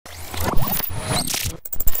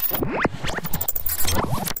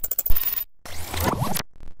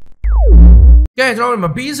cái cho mà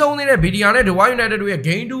bí sâu này video này DEWA United đuôi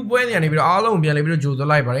game đu bữa này bây giờ áo lông biển này bây giờ chủ tôi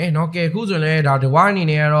lại vậy nó cái khu rồi này đã DEWA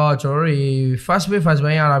này rồi cho rồi first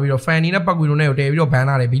way là bây giờ fan này nó bắt video này bây giờ ban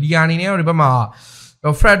này video này rồi bây mà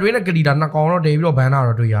Fred này cái đi đặt nó có nó bây giờ ban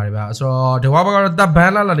rồi đuôi rồi bây so DEWA bây giờ tập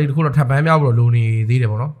ban là đi khu là tập ban nhau rồi luôn đi gì đấy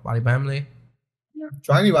bọn nó bài ban này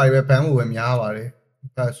chọn đi bài về ban một em nhau vậy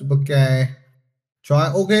super game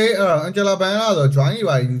chọn ok Angela ban rồi chọn đi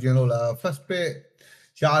bài dùng nó là first page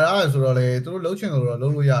chả ra rồi là tôi lâu chuyện rồi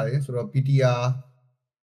lâu rồi rồi PTR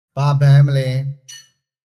ba bam lên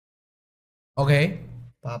ok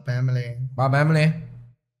ba bam lên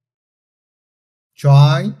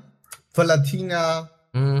join Valentina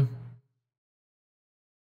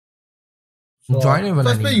join này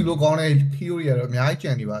first page lúc con này theory rồi nhái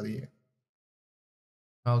chuyện đi vào đi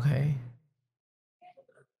ok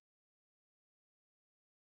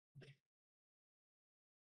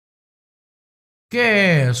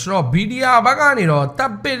cái số video bác anh rồi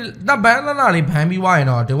tập bán là nào đi bán bị hoài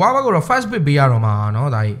nó thì quá bác rồi first bit bây giờ rồi mà nó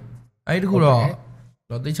đấy ấy được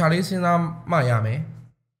rồi thì Charlie xin làm mà ya mấy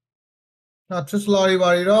nó just lori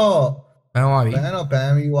vào đó bán hoài bán nó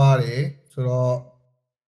bán bị hoài đấy rồi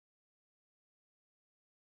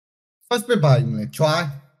first bit bài mình try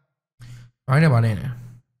này bạn này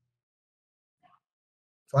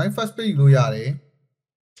try first bit luôn ya đấy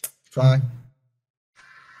try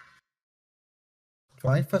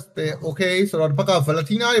Try first page okay so bắt đầu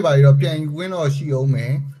Valentina đi bài rồiပြန်ဝင်တော့ရှိအောင်မ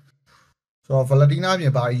ယ်ဆိုတော့ Valentina ပြ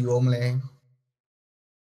င်ပါယူအောင်မလဲ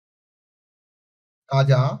ကာ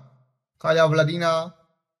ကြ Valentina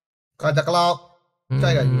ကာကြ Cloud ကြို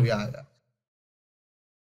က်ရယူရတာ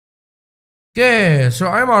ကဲဆို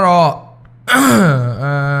တော့အဲ့မှာတော့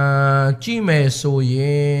ကြည့်မယ်ဆိုရ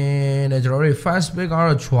င်တဲ့ကျွန်တော်တို့ first page က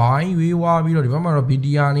တော့ join ရွေးသွားပြီးတော့ဒီဘက်မှာတော့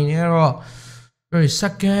video အနေနဲ့တော့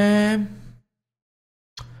second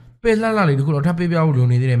ပေးလာလေးတခုတော့ထပ်ပေးပြဖို့လို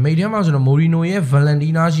နေသေးတယ်မိတ်ထဲမှာဆိုတော့မိုရီနိုရဲ့ဗလန်တီ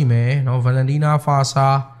နာရှိမယ်เนาะဗလန်တီနာဖာဆာ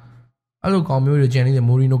အဲ့လိုကောင်မျိုးတွေကျန်နေတဲ့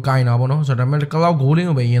မိုရီနိုကိုင်တာပေါ့နော်ဆိုတော့ဒါပေမဲ့ကလောက်ဂိုးလင်း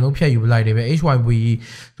ကိုပဲအရင်ဆုံးဖြတ်ယူပလိုက်တယ်ပဲ HYB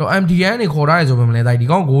တော့ MDN နေခေါ်ထားရဆိုပေမဲ့လည်းဒီ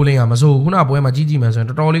ကောင်ဂိုးလင်းကမစိုးခုနပွဲမှာကြီးမယ်ဆိုရင်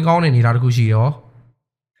တော်တော်လေးကောင်းနေနေတာတခုရှိရော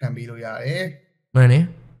ခံပြီးလို့ရတယ်မှန်တယ်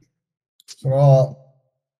ဆိုတော့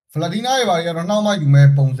Valentina ရဲ့ဘာတွေကတော့နောက်မှယူမဲ့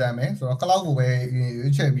ပုံစံပဲဆိုတော့ကလောက်ကိုပဲ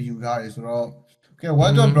ရွေးချယ်ပြီးယူထားတယ်ဆိုတော့ကဲ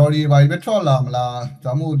what the body ဘာပဲထွက်လာမလား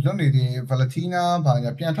ဒါမှမဟုတ်လွတ်နေသေး Valentina ဘာ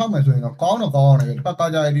ညာပြန်ထောက်မယ်ဆိုရင်တော့ကောင်းတော့ကောင်းတယ်တစ်ဖက်က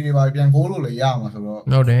ကြာဒီတွေဘာပြန်ကိုးလို့လည်းရမှာဆိုတော့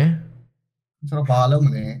ဟုတ်တယ်ဆိုတော့ဘာလုပ်မ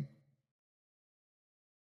လဲ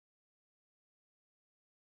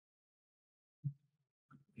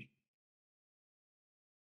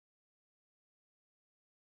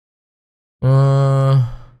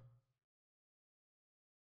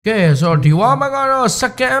ကဲဆိုတော့ဒီဝါမကတော့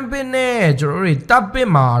second pin နဲ့ကျွန်တော်တို့တပ်ပစ်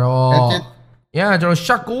မှာတော့ကျွန်တော်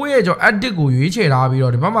ရှက်ကိုရဲ့ကျွန်တော် edit ကိုရွေးချယ်ထားပြီး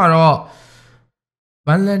တော့ဒီဘက်မှာတော့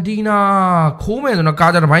Valentina ခိုးမယ်ဆိုတော့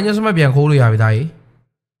ကားကြတဲ့ဘိုင်းကျစမပြန်ခိုးလို့ရပြီသားကြီး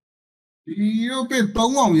ဒီတော့ပြ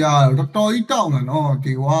3အောင်ရတော့တော်ကြီးတောင်းတယ်နော်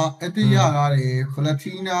ဒီက edit ရရတယ်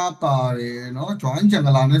Valentina ပါတယ်နော် join ဂျန်ဂ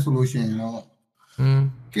လာနဲ့ဆိုလို့ရှိရင်တော့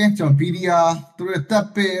ကဲကျွန်တော် PDR သူတို့တပ်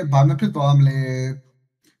ပစ်ဘာမှဖြစ်သွားမလဲ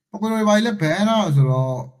ပကရိုဘာလည်းဘန်လာဆို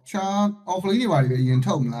တော့ချာ offline တွေပါလေအရင်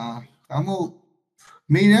ထုတ်မလားဒါမှမဟုတ်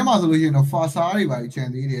မေထဲမှာဆိုလို့ရှိရင်တော့ Fasa တွေပါချန်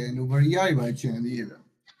သေးတယ် Novaria တွေပါချန်သေးတယ်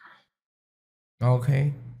โอเค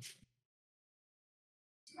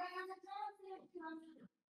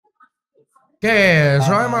ကဲ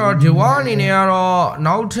ဆိုတော့မှာဒီဝါအနေနဲ့ကတော့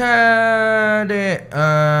နောက်ထပ်တဲ့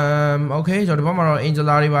โอเคကျွန်တော်ဒီဘက်မှာတော့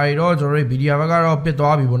Angela တွေပါတော့ကျွန်တော်တို့ video ဘက်ကတော့ပစ်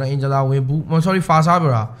သွားပြီပေါ့နော် Angela ဝင်ဘူး sorry Fasa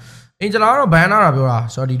ပြောတာ Angela ကတော့ ban လာတာပြောတာ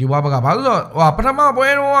ဆိုတော့ဒီဝါဘက်ကဘာလို့ဆိုတော့ဟိုပထမပွဲ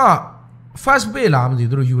တော့က first pay လားမသိ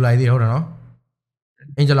ဘူးသူတို့ယူလိုက်သေးတယ်ဟုတ်တယ်နော်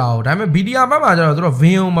Angela ကိုဒါပေမဲ့ video ဘက်မှာကျတော့သူတို့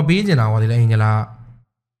win မပေးချင်တာဟောဒီလေ Angela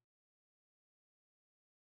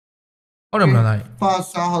ဟုတ်တယ်မလားဒါ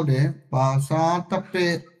Fasa ဟုတ်တယ် Fasa တပ်ပ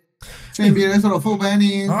စ်ချိန်ပြရဲဆိုတော့ full ban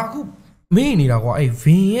နေဟာအခုမေးနေတာကွာအဲ့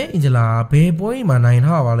win ရဲ့ Angela ဘယ်ပွဲမှာနိုင်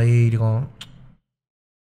ထားပါလဲဒီကောင်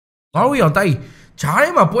ငါတို့ရောတိုက်ဂျားထဲ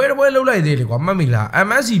မှာပွဲတစ်ပွဲလှုပ်လိုက်သေးတယ်ကွာမှတ်မိလား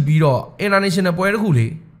MSC ပြီးတော့ international ပွဲတစ်ခုလေ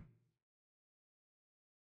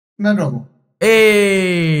Snapdragon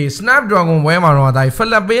အေး Snapdragon ပွဲမှာတော့ဒါဖိ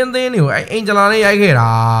လစ်ပင်းသင်းတွေကိုအဲ့ Angela နဲ့ရိုက်ခဲ့တာ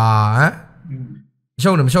ဟမ်မ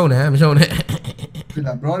ရှုံးနဲ့ဖြစ်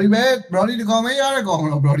တာ Brody ဒီကောင်မရတဲ့ကောင်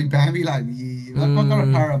တော့ Brody ban ပြီးလိုက်ပြီဘာကတော့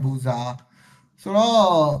Tarabuza ဆို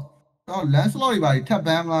တော့ Lancelot တွေပါထပ်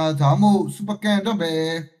ban မလားဒါမှမဟုတ် Super Can တော့ပဲ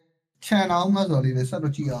channel အောင်လားဆိုတော့လေးဆက်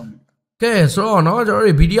တော့ကြည့်အောင်ကဲဆိုတော့เนาะကျွန်တော်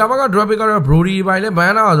တို့ video ဘက်က drop ကတော့ Brody ဘိုင်လဲ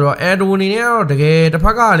ban လာဆိုတော့ Edo အနေနဲ့ကတော့တကယ်တစ်ဖ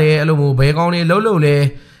က်ကလည်းအဲ့လိုမျိုးဘယ်ကောင်တွေလှုပ်လဲ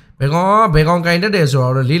ဘယ်ကောင်ကင်တက်တယ်ဆို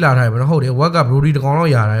တော့လေးလာထားတယ်ဗျနော်ဟုတ်တယ် work က Brody တကောင်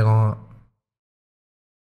တော့ရတာကောင်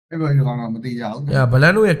အဲ့ဘယ်လိုကောင်တော့မသိကြဘူး ဘလ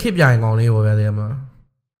န်တို့ရဲ့ခစ်ပြိုင်ကောင်လေးပေါ့ဗျာဒီမှာ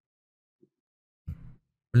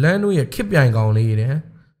ဘလန်တို့ရဲ့ခစ်ပြိုင်ကောင်လေးတဲ့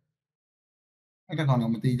အဲ့ကောင်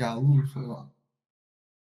တော့မသိကြဘူးဆိုတော့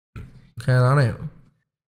ခံစားနိုင်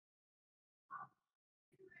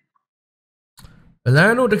ဘလ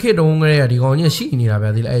န်တို့တစ်ခေတ်တုန်းကလေးကဒီကောင်ကြီးရှိနေတာ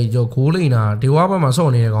ဗျာဒီအဲ့ကျော်ဂိုးလိန်တာဒေဝဘက်မှာ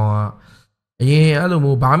စော့နေတဲ့ကောင်ကအရင်အဲ့လို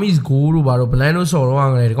မျိုးဘာမီစ်ဂိုးတို့ဘာလို့ဘလန်တို့စော့တော့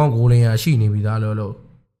ကလေးဒီကောင်ဂိုးလိန်ကရှိနေပြီသားလို့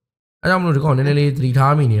အဲ့ကြောင့်မလို့ဒီကောင်နည်းနည်းလေးသတိ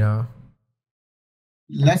ထားမိနေတာ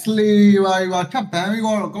Leslie ဘာထပ်ပန်းပြီး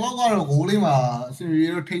တော့ကလောက်ကတော့ဂိုးလေးမှာစင်ရီ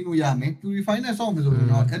တော့ထိန်းလို့ရမယ် purify နဲ့စောင့်မယ်ဆိုရင်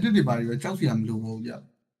တော့ edit တွေပါပြီးတော့ကြောက်စရာမလိုဘူးဗျ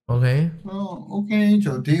Okay โอเค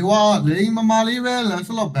ကျော်ဒီကလိမမလေးပဲ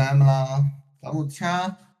Lancelot ဘန်းမလားဒါမှမဟုတ်ချာ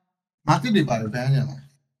မာတစ်တွေပါဘန်းကြလား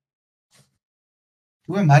သူ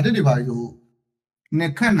ကမာတစ်တွေပါလို့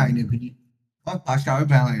နဲ့ခတ်နိုင်နေပြီဘာရှာပဲ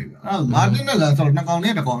ဘန်းလိုက်ပြီအဲ့မာတစ်နဲ့ Lancelot နှစ်ကောင်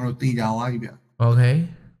နဲ့တစ်ကောင်တော့တီးကြသွားပြီဗျ Okay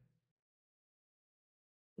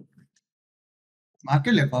မာတ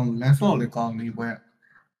စ်လည်းကောင်း Lancelot လည်းကောင်းနေပွဲ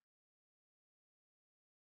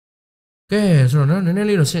ကဲဆိုတော့နည်းနည်း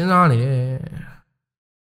လေးတော့စဉ်းစားနေတယ်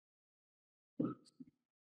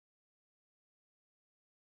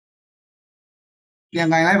ပြန်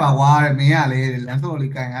ကင်လိုက်ပါကွာတဲ့မင်းကလေ Lancelot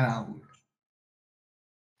လေးကင်ရတာဟုတ်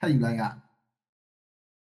ထပ်ယူလိုက်က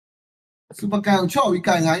စူပါကန်ချော့ပြီးက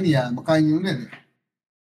င်ခိုင်းနေရမကင်ယူနဲ့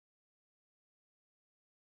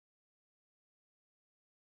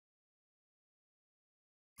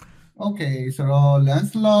โอเคဆိုတော့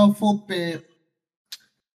Lancelot 4 pe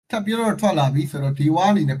ထပ်ပြီးတော့ထွက်လာပြီဆိုတော့ဒီဝါ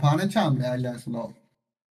အနေနဲ့ဘာနဲ့ချမလဲ Lancelot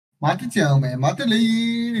မာတစ်ချအောင်မယ်မာတစ်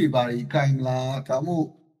လေးတွေပါကြီးကင်လာဒါမှမဟုတ်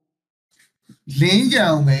လင်းကြ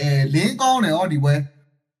အောင်ပဲလင်းကောင်းတယ်ဟောဒီပွဲ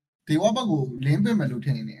ဒီဝါဘက်ကိုလင်းပစ်မယ်လို့ထ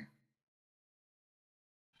င်နေတယ်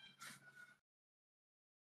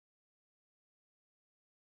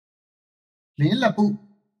လင်းလက်ပု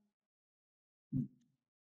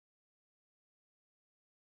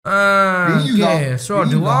ကဲဆိုတော့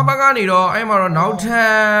ဒီဝါဘက်ကနေတော့အဲ့မှာတော့နောက်ထ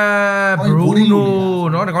ပ်ဘရူနို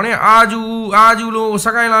เนาะဒီကောင်လေးအာဂျူလို့စ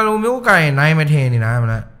ကိုင်းလာလိုမျိုးကင်နိုင်မထင်နေတာမ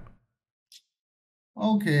လားโอ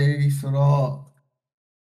เคဆိုတော့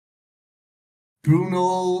Bruno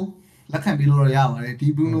လက်ခံပြီးလို့ရပါတယ်ဒီ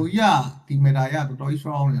Bruno ကြီးကဒီ meta ရတော်တော်ကြီး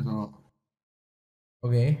strong နေဆိုတော့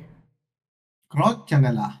Okay Grot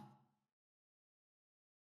jungle လား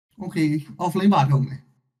Okay offlane ပါထုတ်မယ်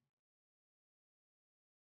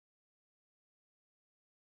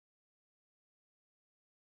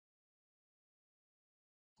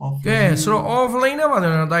ကဲဆိုတော့ offline နဲ့မှာ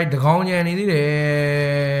တော့တိုက်တကောင်းညံနေသေးတယ်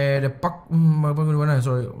တဲ့ပတ်ဘာလို့လဲ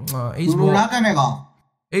sorry ace ball လာကနေကောင်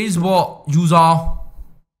ace ball user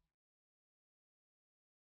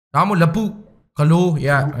ဒါမှလပုဂလိုး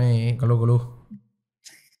ဂလိုး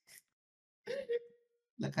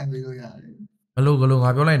လက်ခံပြီးလို့ရတယ်ဂလိုးငါ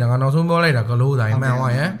ပြောလိုက်တာငါနောက်ဆုံးပြောလိုက်တာဂလိုးတိုင်းမှန်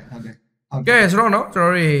သွားရယ်ကဲဆိုတော့เนาะကျွန်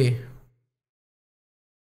တော်တို့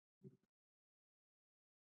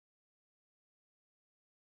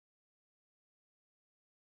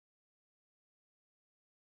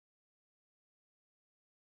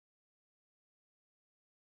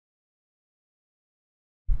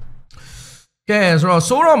ကဲဆိုတော့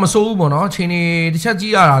စိုးတော့မစိုးဘူးပေါ့နော်အချိန်ကြီးတစ်ချက်ကြ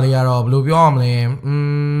ည့်ရတာလေးကတော့ဘယ်လိုပြောရမလဲ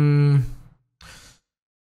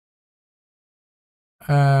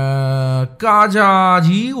ကာဂျာ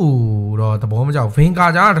ကြီးကိုတော့သဘောမကျဘူးဗင်ကာ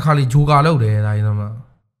ဂျာကတစ်ခါလေဂျိုကာလောက်တယ်ဒါကြီးသမား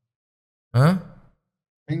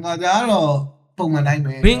ဗင်ကာဂျာကတော့ပုံမှန်တိုင်း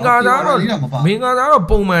ပဲဗင်ကာဂျာတော့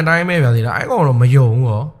ပုံမှန်တိုင်းပဲဗျာသေးတာအဲ့ကောင်တော့မယုံဘူး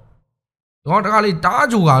ဟောဒီကောင်တစ်ခါလေတား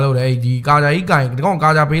ဂျိုကာလောက်တယ်ဒီကာဂျာကြီးကင်ဒီကောင်ကာ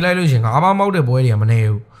ဂျာပေးလိုက်လို့ရှင်ငါးပါးမောက်တဲ့ပွဲတွေကမနေ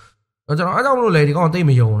ဘူးကျွန်တော်အားကြောင့်မလို့လေဒီကောင်သိ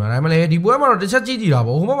မယုံတာဒါပေမဲ့လေဒီပွဲမှာတော့တစ်ချက်ကြည့်ကြည့်တာ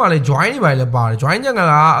ပေါ့ဟိုဘက်မှာလေ join တွေပါလေပါတယ် join ကြံက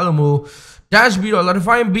လာအဲ့လိုမျိုး dash ပြီးတော့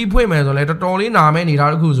latify B ဖွင့်မယ်ဆိုလေတော်တော်လေးနာမဲ့နေတာ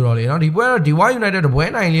တခုဆိုတော့လေနော်ဒီပွဲကတော့ DEWA United ပွဲ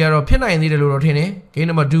နိုင်လေးကတော့ဖြစ်နိုင်သေးတယ်လို့တော့ထင်တယ် game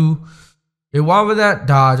number 2 DEWA with that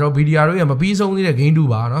ဒါကျွန်တော် VDR တို့ရမပြီးဆုံးသေးတဲ့ game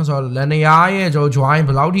 2ပါနော်ဆိုတော့လန်နီယာရဲ့ကျွန်တော် join ဘ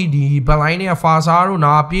ယ်လောက်ထိဒီ backline နဲ့ Fasa တို့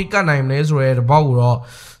နာပြေးကတ်နိုင်မလဲဆိုတဲ့ဘောက်ကိုတော့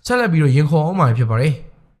ဆက်လက်ပြီးတော့ရင်ခုန်အောင်မှာဖြစ်ပါတယ်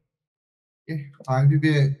အားပြ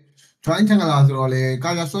join ချင်လာဆိုတော့လေ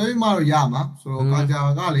ကာဂျာဆွဲမှတော့ရမှာဆိုတော့ကာဂျာ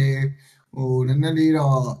ကလည်းဟိုနည်းနည်းလေး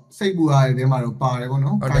တော့စိတ်ပူရတဲ့တဲမှာတော့ပါတယ်ပေါ့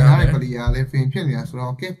နော်ခိုင်ရတဲ့ပလီယာလည်းဖင်ဖြစ်နေတာဆို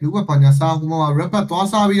တော့ကဲ blue ကဘာညာစားဟိုမှာ rapper သွား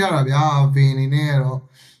စားပြီးရတာဗျာဖင်နေနဲ့တော့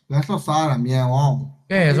let's not စားတာမြန်အောင်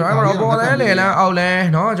ကဲဆိုတော့ပေါ်လဲလေလန်းအောက်လဲ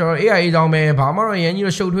เนาะကျွန်တော် AI အကြောင်းပဲဘာမှတော့ရန်ကြီး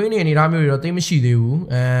တော့ရှုပ်ထွေးနေနေတာမျိုးတွေတော့သိမရှိသေးဘူး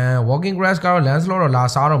walking grass ကတော့ Lancelot တော့လာ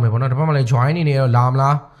စားတော့မယ်ပေါ့နော်ဒီဘက်မှာလည်း join နေနေတော့လာမ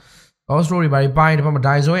လားall story ဘာတွေပိုင်းဒီဘက်မှာ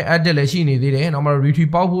die zone edit လည်းရှိနေသေးတယ်နောက်မှ retreat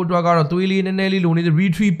ပေါက်ဖို့အတွက်ကတော့သွေးလေးနည်းနည်းလေးလိုနေသေး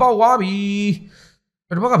retreat ပေါက်သွားပြီ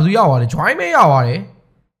ဒီဘက်ကဘယ်သူရောက်သွားလဲ join မဲရောက်သွားတယ်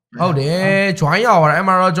ဟုတ်တယ် join ရောက်သွားတယ်အဲ့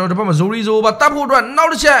မှာတော့ကျွန်တော်ဒီဘက်မှာ Zorizo ပါတတ်ဖို့အတွက်နော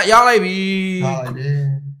က်တစ်ချက်ရလိုက်ပြီဟုတ်တ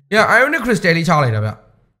ယ် ionic crystal လေးချလိုက်တာဗျ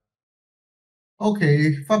Okay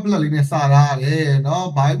fabulous လေးနဲ့စထားတယ်เนาะ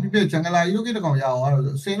ဘာဖြစ်ဖြစ်ဂျန်ဂလာယူကိတကောင်ရအောင်အဲ့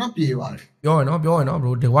တော့စင်တော့ပြေပါတယ်ပြောရနော်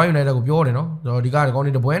bro DEWA United ကိုပြောတယ်နော်ဆိုတော့ဒီကဒီကောင်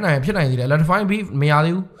တွေတပွဲနိုင်ဖြစ်နိုင်သေးတယ် electrifying beef မရ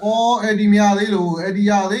သေးဘူးအဲ့ဒီမရသေးလို့အဲ့ဒီ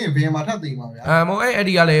ရသေးရင်ဘယ်မှာထပ်သိမှာဗျာမဟုတ်အဲ့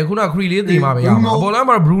ဒီကလည်းခုနခရီလေးသိမှာပဲရမှာအပေါ်လမ်း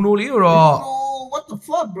မှာ Bruno လေးကိုတော့ what the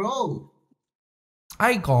fuck bro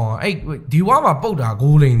အဲ့ကောင်အဲ့ DEWA မှာပုတ်တာ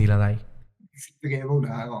ဂိုးလိန်နေလားတိုင်းတကယ်ပုတ်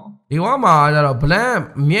တာကောင်DEWA မှာကျတော့ blank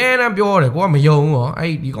အမြဲတမ်းပြောတယ်ကိုကမယုံဘူးဟော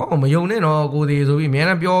အဲ့ဒီကောင်ကမယုံနဲ့တော့ကိုသေးဆိုပြီးအမြဲ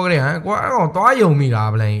တမ်းပြောကြတယ်ဟမ်ကိုကအဲ့ကောင်သွားယုံမိတာ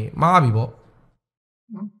blank မှားပြီပေါ့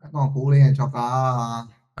အဲ့ကောင်ဂိုးလေးရချောက်က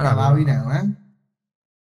အဲ့ဒါလာပြီးနေဟမ်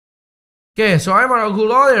ကဲဆိုရင်မှာတော့အခု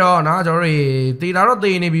လောတယ်တော့နော်ကျွန်တော်တို့တေတာတော့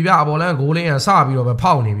တေနေပြီဗျအပေါ်လမ်းဂိုးလင်းကစပြီးတော့ပဲ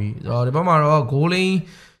ဖောက်နေပြီဆိုတော့ဒီဘက်မှာတော့ဂိုးလင်း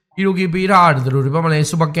ဟီရိုကီပေးထားတယ်တို့ဒီဘက်မှာလည်း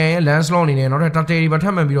စူပါကန်ရဲ့ lens long အနေနဲ့နောက်ထပ်တတေတွေပါထ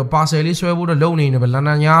ပ်မှန်ပြီးတော့ parcel လေးဆွဲဖို့တော့လုံနေတယ်ပဲလန်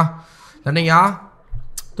ဒန်ညာ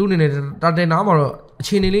သူ့အနေနဲ့တတေနားမှာတော့အ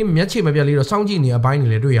ခြေအနေလေးမျက်ခြေမပြတ်လေးတော့စောင့်ကြည့်နေတဲ့အပိုင်းတွေ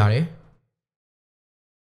လည်းတွေ့ရတယ်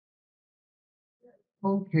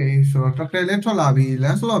Okay ဆိုတော့တတေလေးထွက်လာပြီ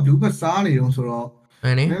lens long view ပဲစားနေတော့ဆိုတော့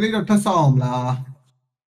နည်းနည်းတော့ထပ်ဆောက်အောင်မလား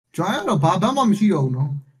join တော့ဘာမှမရှိတော့ဘူးเนาะ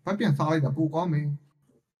ဘာပြန်စားလိုက်တာပိုကောင်းမယ်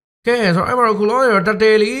ကဲဆိုတော့အဲ့မှာတော့ခုလောရတ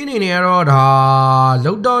တဲလေးအနေနဲ့ကတော့ဒါ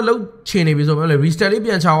လောက်ချင်နေပြီဆိုတော့လေ restart လေး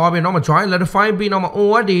ပြန်ချသွားပြီနောက်မှ join electrify ပြီးနောက်မှ on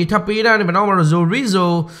what တွေထပ်ပေးတာနေနောက်မှတော့ zorizo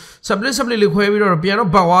split လေးခွဲပြီးတော့ပြန်တော့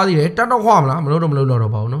ပတ်သွားသေးတယ်တက်တော့ခွာမလားမလို့တော့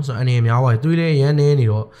ပါဘူးเนาะဆိုတော့အနေများသွားပြီသွေးလေးရမ်းနေနေ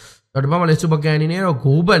တော့ဒီဘက်မှာလေ super can အနေနဲ့တော့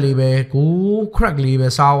goal back လေးပဲ goal crack လေးပဲ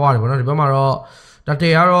စားသွားတယ်ဗောနော်ဒီဘက်မှာတော့တတဲ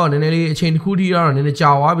ကတော့နည်းနည်းလေးအချိန်တစ်ခုထိကတော့နည်းနည်းကြာ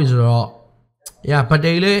သွားပြီဆိုတော့ဘတ်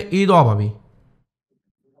တေးလေးအေးသွားပါပြီ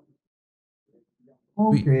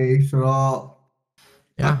Okay ဆိုတော့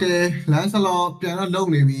တဲ့လမ်းစလောပြန်တော့လုံ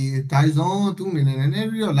နေပြီဒိုင်ဇွန်သူ့အနေနဲ့နည်းနည်း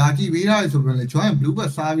ပြီးတော့လာကြည့်ပေးထားရဆိုပြန်လေ join blue bus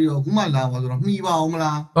စားပြီးတော့အခုမှလာပါဆိုတော့မှီပါအောင်မ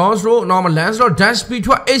လား also normal lens တော့ dash speed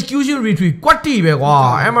ထွက် execution retreat ကွက်တီပဲကွာ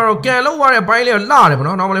အဲ့မှာတော့ကန်လောက်ရတဲ့ဘိုင်းလေးတော့လာတယ်ဗော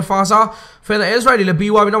နော် normal fasa feather s right တွေလည်း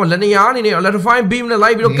ပြီးသွားပြီနောက်လနေရအနေနဲ့ electrifying beam နဲ့လို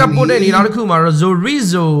က်ပြီးတော့ကပ်ပုတ်တဲ့နေတာတစ်ခုမှာတော့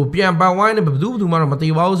zorizo ပြန်ပန်ဝိုင်းနဲ့ဘယ်သူမှတော့မတေ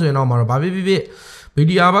ပါဘူးဆိုရင်တော့မှာတော့ဘာဖြစ်ဗီဒီ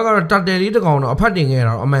ယိုဘက်ကတော့တတ်တယ်လေးတစ်ကောင်တော့အဖတ်တင်ခဲ့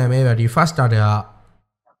တာတော့အမှန်ပဲဗျဒီ first starter က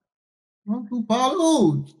သူဘာလို့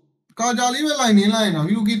ကာကြလေးပဲလိုက်နေလိုက်နော်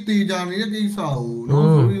ယူကီတေကြနေတဲ့ကိစ္စကိုနော်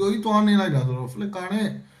ဆိုပြီးတော့တွားနေလိုက်တာဆိုတော့ flicker နဲ့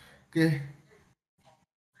ကဲ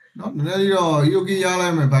နော်နည်းနည်းတော့ယူကီရလို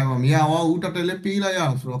က်မယ်ဘိုင်းမှာမရပါဘူးတက်တယ်လေးပေးလိုက်ရအော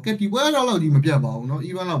င်ဆိုတော့ကဲဒီပွဲတော့ကြီးမပြတ်ပါဘူးနော်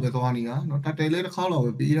even လောက်ပဲသွားနေတာနော်တက်တယ်လေးတစ်ခေါက်လောက်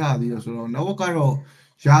ပဲပေးထားသေးရဆိုတော့ network ကတော့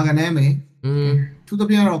ယာကနေမယ်သူတ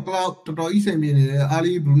ပြန်တော့ cloud တော်တော်ကြီးစင်ပြနေတယ်အာ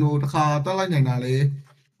လီဘရူနိုတစ်ခါတက်လိုက်နိုင်တာလေ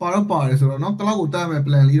ပါတယ်ဆိုတော့နော် cloud ကိုတက်မယ်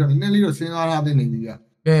plan လေးတော့နည်းနည်းလေးတော့စဉ်းစားထားသင့်နေပြီဗျ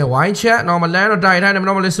ကဲ wine chat နော်မလန်တော့တိုက်တိုင်း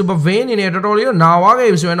နော်မလေး super vein နေနေတော်တော်လေးတော့နာသွားခဲ့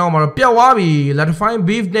ပြီဆိုရင်တော့မတော့ပြတ်သွားပြီ electrifying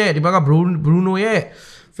beef နဲ့ဒီဘက်က Bruno ရဲ့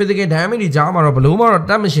physical damage ကြီးကြားမှာတော့ဘလို့မှတော့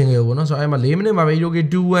တတ်မရှင်ခဲ့ဘူးเนาะဆိုတော့အဲ့မှာ4မိနစ်မှာပဲ Yogi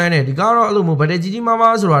 2-1နဲ့ဒီကတော့အဲ့လိုမျိုးဗတ်တက်ကြီးမား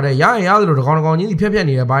မားဆိုတာတဲ့ရရင်ရတယ်လို့တကောင်ချင်းစီဖြတ်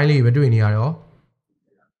နေတဲ့ဘိုင်းလေးပဲတွေ့နေရတယ်ဟော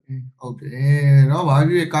ဟုတ်တယ်เนาะဘာ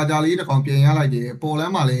ဖြစ်ကာကြလေးတကောင်ပြင်ရလိုက်တယ်ပေါ်လ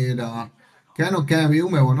မ်းမှာလေဒါကန်တော့ကန်ပေး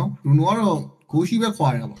ဦးမယ်ပေါ့နော် Bruno ကတော့ဂိုးရှိပဲခွာ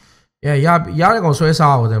ရတာပေါ့ရတဲ့ကောင်ဆွဲ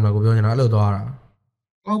စားအောင်တယ်မလားကိုပြောနေတာအဲ့လိုသွားတာ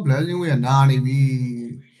ဟုတ် blessing ဝေးနာနေပြီ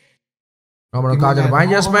တော့မတော့ကာကြဘိုင်း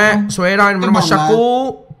just ပဲဆွဲတိုင်းမမရှကူ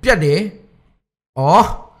ပြတ်တယ်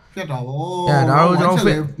ပြတ်တာဗောဒါတော့ကျွန်တော်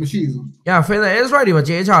မရှိဘူး feather s right တွေမှာ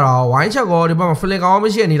ကျဲချတာဝိုင်းချက်ကောဒီဘက်မှာ flick ကောမ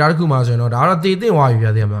ရှိနေတာတခုမှဆိုရင်တော့ဒါတော့တေးတင်သွားပြီ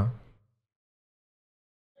ဗျာတဲ့မှာ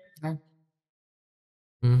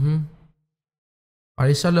ဘာ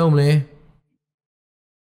လို့ဆက်လုံးမလဲ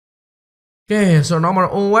ကဲဆိုတော့မှာ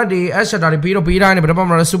on what တွေ s shutter တွေပြီးတော့ပေးတိုင်းနေဘယ်တော့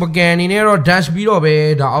မှမ super can အနေနဲ့တော့ dash ပြီးတော့ပဲ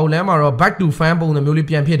ဒါအောက်လမ်းမှာတော့ back to fan ပုံစံမျိုးလေး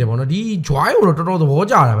ပြန်ဖြစ်တယ်ပေါ့နော်ဒီ join ကိုတော့တော်တော်သဘော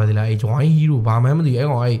ကျတာပဲဒီလားအဲ join hero ဘာမှမသိအဲ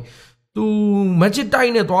ကောင်အဲသူ magic တို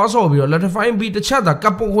က်နဲ့သွားဆော့ပြီးတော့ electrifying beat တစ်ချက်သာက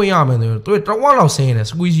ပ်ပုတ်ခွင့်ရမယ်ဆိုတော့သူတဝက်လောက်ဆင်းနေ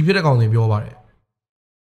squeezy ဖြစ်တဲ့ကောင်တွေပြောပါတယ်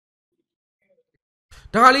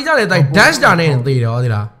တခါလေးကြတယ်တိုက် dash တာနဲ့သေတယ်ဟောဒီ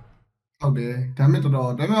လားဟုတ်တယ်ဒါပေမဲ့တော်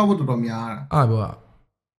တော်များတာပြော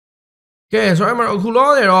ကဲဆိုတော့အခုလော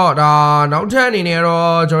တယ်တော့ဒါနောက်ထပ်အနေနဲ့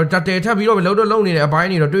တော့ကျွန်တော်တက်တယ်ထပ်ပြီးတော့လုံနေတဲ့အပိုင်း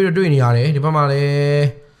တွေတော့တွေ့နေရတယ်ဒီဘက်မှာလည်း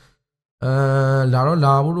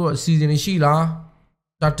လာဖို့တော့အစီအစဉ်တွေရှိလား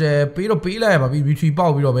တက်တယ်ပြီးတော့ပေးလိုက်ရပါပြီ retreat ပေါ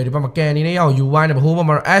က်ပြီးတော့ပဲဒီဘက်မှာကန်အနေနဲ့ရအောင် UI နဲ့ဘိုးဘက်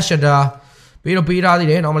မှာ ash shutter ပြီးတော့ပေးထားသေး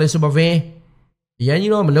တယ် normally super vein ရန်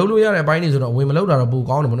ကြီးတော့မလုံလို့ရတဲ့အပိုင်းတွေဆိုတော့ဝင်မလုံတာတော့ပို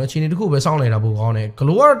ကောင်းတယ်ပေါ့နော်အချိန်တစ်ခုပဲစောင့်နေတာပိုကောင်းတယ်ဂ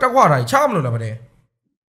လိုကတော့တက်ခွာတိုင်းချမလို့လားမတဲ့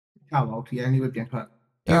ချပါဘူး TN လေးပဲပြန်ထွက်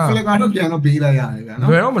flick ကတော့ပြန်တော့ပေးလိုက်ရတယ်ဗျာနော်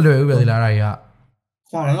လွယ်တော့မလွယ်ဘူးပဲဒီလားအဲ့ဒါ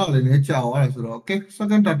ခွာတော့လည်းလည်းကြောက်ရတယ်ဆိုတော့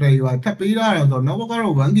second tatay ရွာထပ်ပေးထားတယ်ဆိုတော့ နောက်က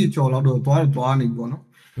တော့ 1k ကျော်လောက်တော့သွားနေပြီပေါ့နော်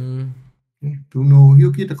Bruno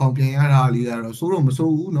ဟိုကိတကောင်ပြန်ရတာလေးကတော့စိုးတော့မ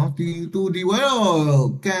စိုးဘူးเนาะဒီဝဲတော့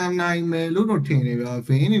ကန်နိုင်မယ်လို့တော့ထင်နေဗျာ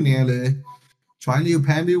vein အနေနဲ့လည်း join လေးကိုဖ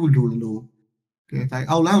မ်းပေးဖို့လိုတယ်လို့ကဲတိုင်း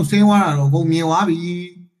အောက်လမ်းကိုဆင်းသွားတာတော့အကုန်မြင်သွားပြီ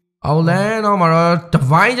အော်လဲတော့မှာတော့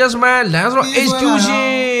divine adjustment လမ်းဆိုတော့ execution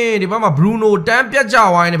ဒီဘက်မှာ Bruno တန်းပြတ်ကြ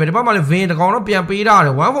ဝိုင်းနေပဲဒီဘက်မှာလည်း Vin တကောင်တော့ပြန်ပေးထားတ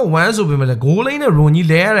ယ်1 for 1ဆိုပေမဲ့လည်း goal line နဲ့ run ကြီး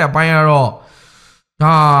လဲရတဲ့အပိုင်းကတော့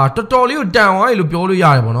ဒါတော်တော်လေးကိုတန်သွားပြီလို့ပြောလို့ရ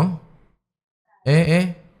တယ်ပေါ့နော်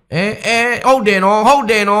ဟုတ်တယ်နော်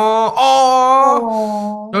အော်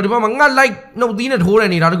တော့ဒီဘက်မှာငတ်လိုက်နှုတ်သီးနဲ့ထိုးတယ်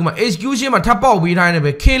နေတာတကူမှာ execution မှာထပ်ပေါက်ပေးထားနေ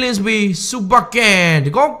ပဲ killing spree super can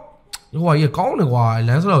ဒီကောင်ဟိုကြီးကောင်းတယ်ကွာလ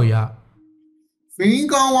မ်းဆိုတော့ကြီးFin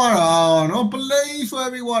ကောင်းသွားတာနော် play ဆွဲ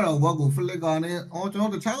ပြီးသွားတာဘောကို flicker နဲ့ကျွန်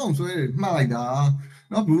တော်တခြားကောင်ဆွဲတယ်မှတ်လိုက်တာ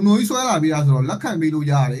နော် Bruno ကြီးဆွဲလာပြီးသားဆိုတော့လက်ခံပေးလို့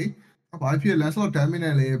ရတယ်ဘာဖြစ် Lancelot damage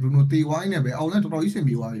နဲ့လေ Bruno တေဝိုင်းနဲ့ပဲအောင်နဲ့တော်တော်ကြီးဆင်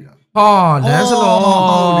ပြေသွားပြီလား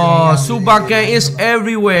Lancelot super can is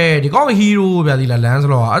everywhere ဒီကောင် hero ဗျာဒီလား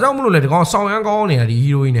Lancelot အားကြောင့်မလို့လေဒီကောင်ဆောင်းရမ်းကောင်းနေတာဒီ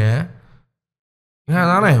hero ကြီးနဲ့ခံ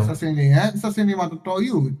စားနိုင်အောင်ဆက်စင်နေမှာတော်တော်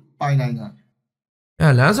ကြီးကိုပိုင်နိုင်တာ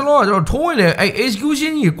Lancelot ကကျွန်တော်ထိုးနေတယ်အဲ့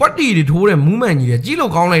execution ကြီးကွက်တီတွေထိုးတယ် movement ကြီးတွေကြီး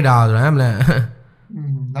လို့ကောင်းလိုက်တာဆိုတာဟမ်မလား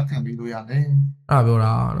လက်ခံပြီးလို့ရတယ်အဲ့ပြော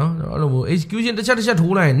တာနော်အဲ့လိုမျိုး execution တစ်ချက်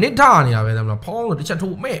ထိုးလိုက်ရင်နစ်ထနေတာပဲသမလားဖောင်းလို့တစ်ချက်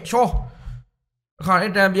ထိုးမဲ့ချောအခါ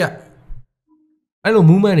အဲ့တန်းပြအဲ့လို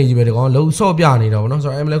movement တွေကြီးပဲဒီကောင်လုံးဆော့ပြနေတော့ဗောနော်ဆို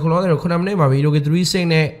တော့ MPL ခလုံးတော့9မိနစ်မှာ video 3 sync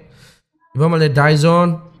နဲ့ဒီဘက်မှာလည်း Dyson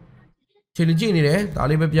ချိန်ကြည့်နေတယ်ဒါ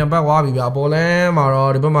လေးပဲပြန်ပတ်သွားပြီဗျာအပေါ်လမ်းမှာ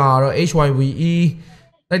တော့ဒီဘက်မှာတော့ HYVE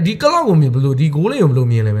ဒီကလောက်ကိုမြင်ဘလို့ဒီ goal လေးကိုဘလို့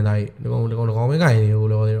မြင်လဲမင်းသားကြီးဒီကောင်ပဲခိုင်နေဟို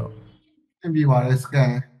လောသေးတော့သင်ပြပါတယ် scan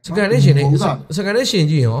နဲ့ရှင်နေ scan နဲ့ရှင်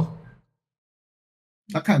ကြည့်ရော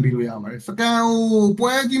လက်ခံပြီးလို့ရပါတယ် scan ဟို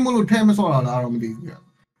ပွဲကြီးမလို့ထဲမစော့တာလားတော့မသိဘူးဗျမ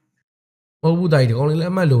ဟုတ်ဘူးတိုက်ဒီကောင်လေးလ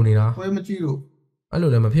ည်းအမှတ်လုံနေတာပွဲမကြည့်လို့အဲ့လို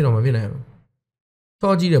လည်းမဖြစ်နိုင်ဘူး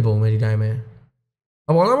စော့ကြည့်တဲ့ပုံပဲဒီတိုင်းပဲ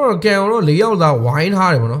အပေါ်ကတော့ကန်တော့၄ယောက်သားဝိုင်း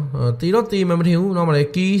ထားတယ်ဗောနော်တီတော့တီမထင်ဘူးတော့မလဲ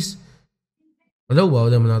keys မလုပ်ပါ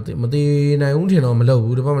ဘူးတဲ့မလားမသေးနိုင်ဘူးထင်တော့မလုပ်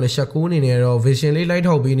ဘူးဒီဘက်မှာလည်းရှက်ကိုးနေနေတော့ vision လေးလိုက်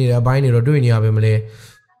ထောက်ပေးနေတဲ့အပိုင်းတွေတော့တွေ့နေရပါမယ်လေ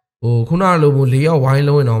ဟိုခုနကလိုမျိုး၄ယောက်ဝိုင်း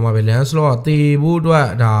လုံးရင်တော့မှပဲ Lancelot ကတေဖို့အတွက်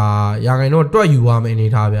ဒါရာခိုင်တော့တွက်ယူရမယ်အနေ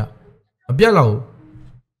ထားဗျမပြတ်တော့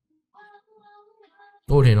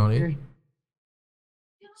ဟုတ်ထင်တော့လေ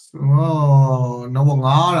နောက်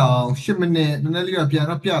9မိနစ်နည်းနည်းလေးတော့ပြန်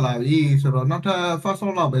တော့ပြလာပြီဆိုတော့နောက်ထပ် first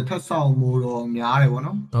shot လောက်ပဲထပ်ဆောင်မှုတော့များတယ်ဗော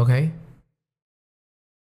နော် okay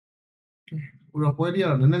ဟိုတော့ပွဲလေးက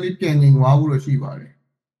တော့နည်းနည်းလေးပြန်ငင်သွားဖို့တော့ရှိပါတယ်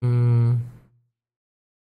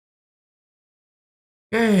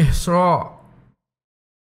ဆိုတော့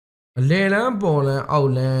အလေလန်းပေါ်လန်းအော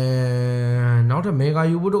က်လန်းနောက်ထပ် mega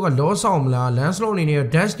ယူဖို့တော့ကလောဆောင်မလား Lancelot အနေနဲ့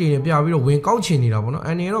dash တွေနဲ့ပြပြီးတော့ဝင်ကောက်ချင်နေတာဗောနော်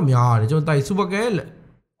အနေတော့များတယ်ကျွန်တော်တိုက် super can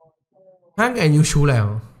ဟန်ကန်ယူရှိုးလိုက်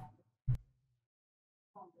အောင်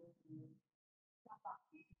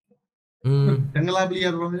တန်ဂလာပလီယာ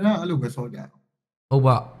တော်များအဲ့လိုပဲဆော့ကြဟုတ်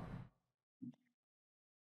ပါ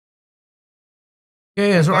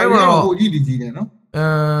ဆိုတော့ဟိုကြီးဒီကြီးနဲ့နော်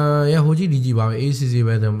ရဟိုကြီးဒီကြီးပါပဲ ACC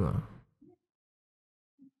ပဲတယ်မလား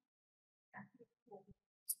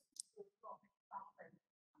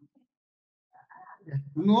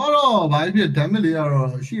ဘူးတော့ဘာဖြစ် damage လေးကတော့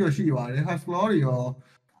ရှိပါတယ် half floor တွေရော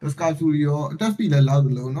Scarsu တွေရော attack speed လည်းလောက်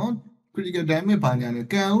လို့နော် critical damage ပါညာနဲ့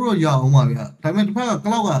ကန်တော့ရအောင်ပါဗျာဒါပေမဲ့တစ်ဖက်က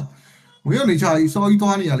cloud ကဝေးရနေချာကြီးစောကြီး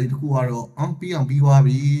သွားနေရလေတခုကတော့ပြီးအောင်ပြီးသွား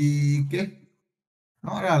ပြီကဲ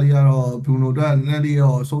နော်အဲ့ဒါလေးကတော့ Bruno တို့နည်းနည်းလေး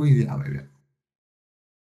တော့စိုးရိမ်ရပါပဲဗျ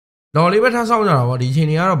တော်လေးပဲထားဆောင်ကြတာဗောဒီအချိန်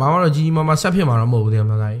တွေကတော့ဘာမှတော့ကြီးမားမားဆက်ဖြစ်မှာတော့မဟုတ်ဘူးတဲ့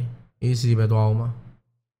မလား AC ပဲသွားအောင်ပါ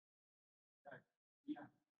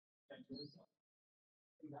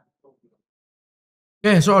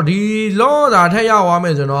ဆိုတော့ဒီလောသာထက်ရသွားမ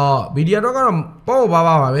ယ်ဆိုတော့ဗီဒီယိုတော့ကတော့ပေါ့ပါ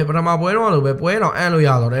ပဲပထမပွဲတော့လို့ပဲပွဲတော့အန်လို့ရ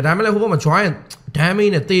တော့တယ်ဒါပေမဲ့လည်းဟိုဘက်မှာ join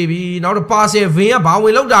damage နဲ့တေးပြီးနောက်တော့ parcel Vin ကဘာဝ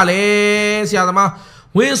င်လောက်တာလဲဆရာသမား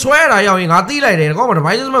ဝင်ဆွဲတာရောက်ရင်ငါတီးလိုက်တယ်ကောင်းမှာ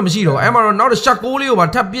device မှမရှိတော့အဲ့မှာတော့နောက်တော့ shot 6လေးကိုပါ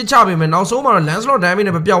ထပ်ပစ်ချပေးမယ်နောက်ဆုံးမှာတော့ Lancelot damage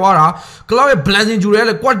နဲ့ပဲပြောက်သွားတာ Cloud ရဲ့ blessing ဂျူရဲ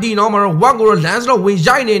လေ quality နောက်မှာတော့ 1 ကိုတော့ Lancelot ဝင်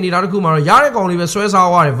ရိုက်နေတာတခုမှာတော့ရတဲ့ကောင်လေးပဲဆွဲစား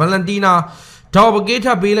သွားတယ် Valentina တော့ဘကေးထ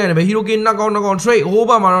ပ်ပေးလိုက်တယ်ပဲ hero game နှစ်ကောင် trade ဟို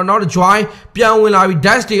ဘက်မှာတော့နောက်တော့ join ပြန်ဝင်လာပြီး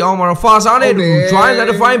dash တွေအောင်မှာတော့ fasa နဲ့ join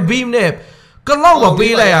certify beam နဲ့ Cloud က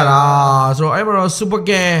ပေးလိုက်ရတာဆိုတော့အဲ့မှာတော့ super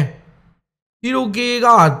can hero game က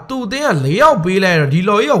သူ့အတင်းက၄ယောက်ပေးလိုက်တော့ဒီ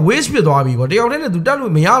လော်ကြီးက waste ဖြစ်သွားပြီဗောတယောက်တည်းနဲ့သူတက်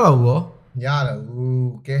လို့မရတော့ဘူးဗောမရတော့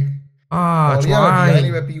ဘူးကဲjoin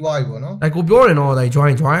လေးပဲပြီးသွားပြီဗောနော်ဒါကိုပြောတယ်နော်ဒါ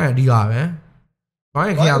join အဓိကပဲ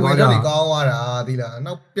join ခရသွားကြတယ်ကောင်းသွားတာဒီလား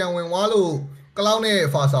နောက်ပြန်ဝင်သွားလို့ Cloud နဲ့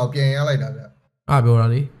fasa ပြန်ရလိုက်တာဗျပြောတာ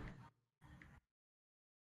လေ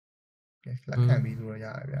လက်ခံပြီးလို့ရ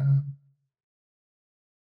တယ်ဗျာ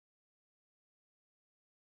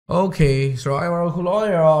Okay ဆိုတော့အဲ့မှာခုလော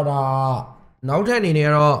ရတော့ဒါနောက်ထပ်အနေနဲ့က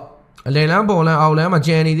တော့အလယ်လန်းပေါ်လန်းအောက်လန်းမှာ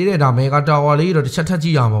ကျန်နေသေးတယ်ဒါ mega tower လေးတော့တစ်ချက်ထပ်ကြ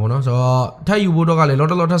ည့်ရမှာပေါ့နော်ဆိုတော့ထပ်ယူဖို့တော့ကလည်းလော်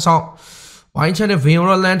တလော်ထပ်ဆောင် ဝိုင်းချက်နဲ့ Vin ရော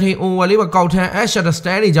လန်ထိန် over လေးပဲကောက်ထမ်း Ash တဲ့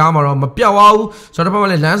stand တွေကြားမှာတော့မပြောက်ပါဘူးဆိုတော့ဘက်မှာ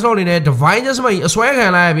လည်း Lancelot အနေနဲ့ Divine Judgment အစွဲခံ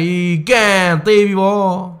လိုက်ပြီကန်သေးပြီဗော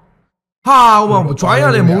ဟာဟိုမှာ join ရ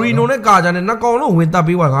လေ Morino နဲ့ကာဂျာနဲ့နှစ်ကောင်လုံးဝင်တက်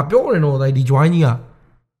ပေးသွားငါပြောတယ်တော့ဒီ join ကြီးက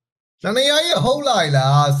လန်နေရကြီးဟုတ်လိုက်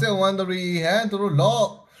လား713ဟမ်သူတို့လော့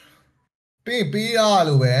ပေးရ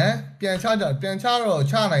လို့ပဲပြန်ချတော့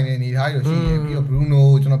ချနိုင်တဲ့အနေထားရရှိတယ်ပြီးတော့ Bruno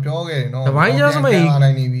ကျွန်တော်ပြောခဲ့တယ်နော် Divine Judgment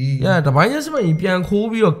နိုင်နေပြီ Divine Judgment ပြန်ခိုး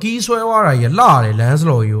ပြီးတော့ key ဆွဲသွားတာရလှတယ်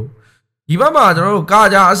Lancelot ယူဒီဘက်မှာကျွန်တော်တို့ကာ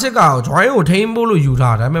ဂျာအစ်စ်က join ကိုထိန်းဖို့လို့ယူ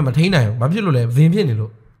ထားဒါပေမဲ့မထိန်းနိုင်ဘူးဘာဖြစ်လို့လဲ Vin ဖြစ်နေ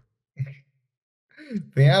လို့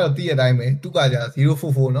ဘင်ကတော့တီးရတိုင်းပဲသူ့ကာဂျာ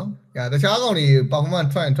044နော်တခြားကောင်တွေ performance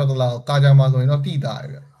ထွက်တော့လောက်ကာဂျာမှာဆိုရင်တော့တီးတာ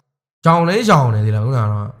ပဲကြောင်လေးကြောင်နေသေးလားခုနက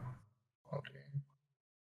တော့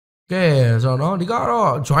ကဲဆိုတော့ဒီကတော့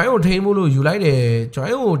join ကိုထိန်းဖို့လို့ယူလိုက်တယ်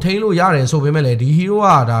join ကိုထိန်းလို့ရတယ်ဆိုပေမဲ့လည်းဒီ hero က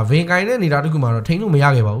ဒါ Vin ကင်တဲ့နေတာတခုမှတော့ထိန်းလို့မရ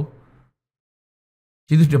ခဲ့ပါဘူး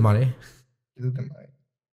ကျေးဇူးတင်ပါတယ်ကျေးဇူးတင်ပါတယ်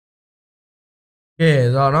ကဲ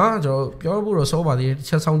ဆိုတော့နော်ကျွန်တော်ပြောဖို့တော့စောပါသေးတယ်တစ်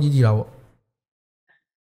ချက်ဆောင်းကြည့်တာပေါ့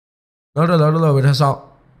နောက်တော့ပဲထပ်ဆောက်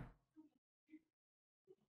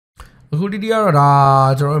အခုတီတီကတော့ဒါ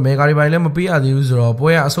ကျွန်တော်မေဂါရီပိုင်းလည်းမပေးရသေးဘူးဆိုတော့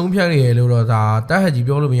ပွဲကအဆုံးဖြတ်ရလို့တော့ဒါတက်ဟက်ကြီး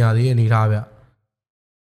ပြောလို့မရသေးတဲ့အနေထားဗျ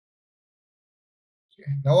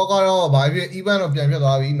နောက်ကတော့ဘာဖြစ် event တော့ပြန်ဖြစ်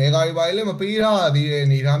သွားပြီမေဂါရီပိုင်းလည်းမပေးရသေးတဲ့အ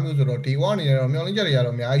နေထားမျိုးဆိုတော့ DEWA အနေနဲ့တော့မျောလင်းချက်တွေက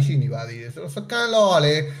တော့အများကြီးရှိနေပါသေးတယ်ဆိုတော့ second လောက်ကလ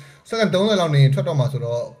ည်း second 30လောက်နေထွက်တော့မှာဆို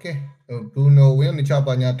တော့ okay Bruno ဝင်းနေချ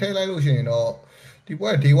ပါညာထည့်လိုက်လို့ရှိရင်တော့ဒီပွဲ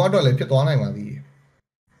DEWA တော့လည်းဖြစ်သွားနိုင်ပါသေးတယ်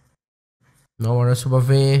နော်ရစူပါဖ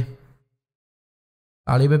င်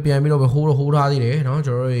အားလေးပဲပြန်ပြီးတော့ပဲဟိုးထားသေးတယ်နော်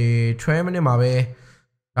ကျွန်တော်တို့12 minute မှာပဲ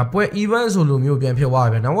ဒါပွဲ event ဆိုလိုမျိုးပြန်ဖြစ်သွား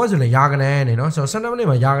ပြီနောက်ဆိုလည်းယာကနန်းနေနော်ဆိုတော့17 minute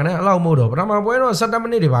မှာယာကနန်းအလောက်မဟုတ်တော့ပထမပွဲတော့17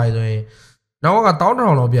 minute တွေပါဆိုရင်နောက်က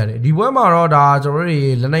1000လောက်ပြတ်တယ်ဒီပွဲမှာတော့ဒါကျွန်တော်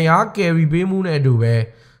တို့လနယာ carry ပေးမှုနဲ့အတူပဲ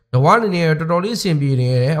ဒဝါနေနေတော်တော်လေးအဆင်ပြေနေ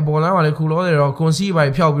တယ်အပေါ်လမ်းမှာလည်းခုလောတယ်တော့ conceive ပဲ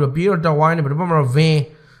ဖျောက်ပြီးတော့ပြေးတော့တက်ဝိုင်းနေပထမမှာတော့ Vin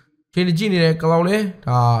ချင်းကြည့်နေတဲ့ကလောက်လဲ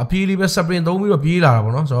ဒါအပြေးလေးပဲ sprint သုံးပြီးတော့ပြေးလာတာ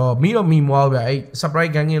ပေါ့နော်ဆိုတော့မီတော့မီမွားဘူးဗျအဲ့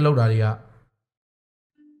surprise ganking လောက်တာတွေက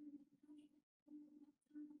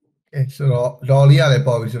ဆိုတော့ law လေးရလည်း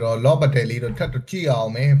ပေါ်ပြီဆိုတော့ law battle လေးတော့ထပ်တော့ကြည့်အော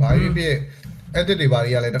င်မယ်ဘာဖြစ် edit တွေဘာ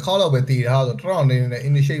တွေကလည်းတစ်ခေါက်လောက်ပဲတည်ထားဆိုတော့တော်တော်နေနေ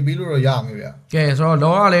initiate ပြီးလို့တော့ရမယ်ဗျကဲဆိုတော့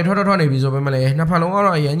law ကလည်းထွက်နေပြီဆိုပေမဲ့လည်းနှစ်ဖက်လုံးက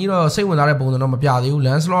တော့အရင်ကြီးတော့စိတ်ဝင်စားတဲ့ပုံစံတော့မပြသေးဘူး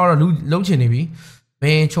Lancelot ကတော့လုံးချင်နေပြီဘ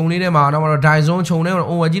င်ခြုံလေးထဲမှာတော့ Dyson ခြုံနေတော့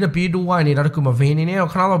over ကြီးနဲ့ပြေးတိုးဝိုင်းနေတာတခုမှ Vin နေနဲ့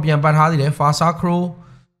တော့ခဏတော့ပြန်ပတ်ထားသေးတယ် Fasa Crow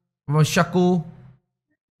Shaco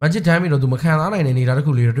budget damage တော့သူမခံစားနိုင်တဲ့နေတာတ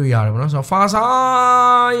ခုလေးတွေ့ရတယ်ပေါ့နော်ဆိုတော့ Fasa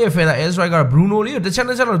ရဲ့ Feather Air Strike က Bruno လေးကိုတစ်ချက်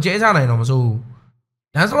တော့ကျဲချနိုင်တော့မစိုးဘူး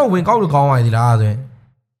Lancelot ဝင်ကောက်လို့ကောင်းပါသေးလားဆိုရင်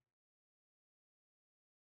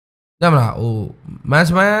တယ်မလားဟို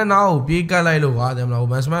Mansman နောက်ပြေးကတ်လိုက်လို့ကွာတယ်မလားဟို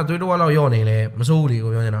Mansman သွေးတော့လောက်ရော့နေလဲမစိုးဘူးလေ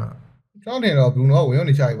ကိုပြောနေတာကျွန်တော်ထင်တော့ Bruno ကဝင်ရောက်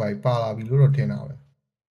နေချပြီပါလာပြီလို့တော့ထင်တာပဲ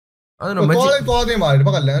အဲ့တော့ magic သွားတင်ပါတယ်ဒီဘ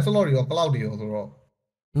က်က Lancelot တွေရော cloud တွေရောဆိုတော့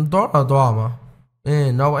တော့မှာ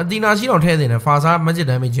နောက်အတီနာရှိတော့ထဲတင်တယ် Fasa magic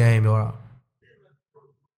damage ကျန်ရင်ပြောတာ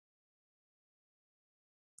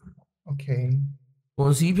okay ကို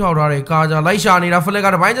စီးဖြောက်ထားတဲ့ကာဂျာလိုက်ရှာနေတာ flag က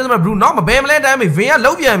တပိုင်းကျစမ Bruno နောက်မဘဲမလဲတိုင်းပြီ Vin က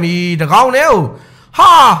လုံးပြန်ပြီတကောင်နဲ့ဟို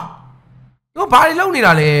ဟာတော့ဘာတွေလုံးနေ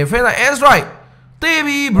တာလဲ Feather Air Strike တေး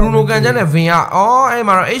ပြီ Bruno ကန်ချက်နဲ့ Vin ကအော်အဲ့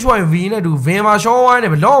မှာတော့ H1V နဲ့တူ Vin မှာ show wine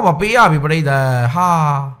နဲ့လောမပေးရပြီပြိတ္တာဟာ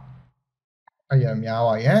အဲ့ရများ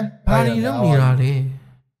ပါရဲ့ဘာတွေလုံးနေတာလဲ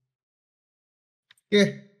ကဲ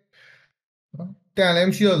တန်လည်း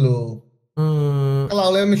မရှိတော့လို့ကလော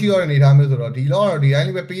က်လည်းမရှိတော့တဲ့အနေထားမျိုးဆိုတော့ဒီတော့ဒီတိုင်း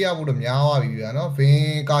လေးပဲပေးရဖို့တော့များသွားပြီဗျာနော် Vin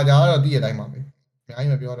ကာဂျာကတော့တည့်ရတိုင်းပါပဲအများ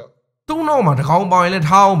ကြီးမပြောတော့သူ့နောက်မှာတကောင်ပေါင်ရင်လည်း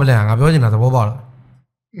ထားအောင်မလန်ငါပြောချင်တာသဘောပေါက်လား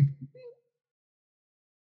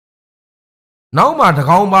နောက်မှာတ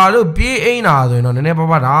ကောင်ပါလို့ပြေးအိမ်တာဆိုရင်တော့နည်းနည်းပါး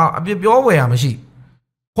ပါးဒါအပြစ်ပြောဝယ်ရမရှိ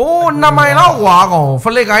ဟိုး2မိုင်လောက်ဝါကောင်ဖ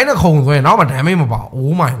လစ်ကိုင်းနဲ့ခုံဆိုရင်နောက်မှာဒဏ်မေးမပါ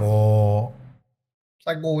Oh my god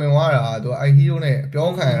စိုက်ကိုဝင်သွားတာသူအဲ့ဟီးရိုးနဲ့ပြော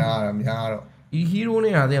ခံရတာများတော့ဒီဟီးရိုး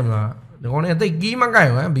နဲ့ရတယ်မလားဒီကောင်နဲ့အသိကီးမကိုက်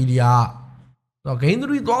ဘူးဘီဒီယာတော့ game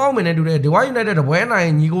 3သွားအောင်မယ်နဲ့တူတယ် DEWA United တပွဲနိုင်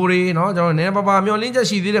ညီကိုတွေเนาะကျွန်တော်နည်းပါးပါးမျောလင်းချက်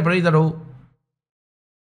ရှိသေးတယ်ပရိသတ်တို့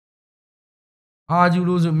အာဂျူ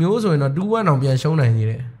လိုဆိုမျိုးဆိုရင်တော့2-1အောင်ပြန်ရှုံးနိုင်နေ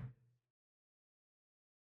တယ်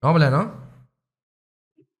နော်ဗလဲနော်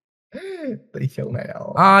တိတ်ရှုံးနိုင်တာ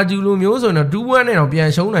အာဂျူလိုမျိုးဆိုရင်တော့2-1နဲ့တော့ပြန်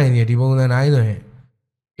ရှုံးနိုင်နေတယ်ဒီပုံစံတိုင်းဆိုရင်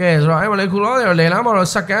ကဲဆိုတော့အဲ့မလဲခုလောလေလမ်းမှာတော့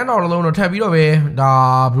second တော့လုံးတော့ထပ်ပြီးတော့ပဲဒါ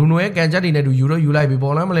Bruno ရဲ့ကန်ချက်တွေနဲ့တူယူတော့ယူလိုက်ပြီ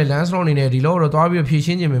ပေါ်လမ်းမလဲ Lancelot အနေနဲ့ဒီလောတော့သွားပြီးဖြည့်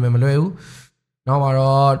ရှင်းခြင်းပဲမလွယ်ဘူးနောက်မှာ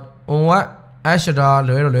တော့ on what Ashda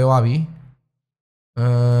လွယ်သွားပြီ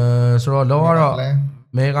ဆိုတော့လောကတော့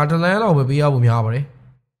မေဂါတလန်လောက်ပဲပေးရဖို့များပါတယ်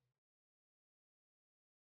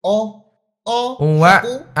on what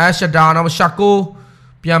Ashda နောက် Shaco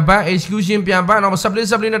ပြန်ပန်း execution ပြန်ပန်းတော့ split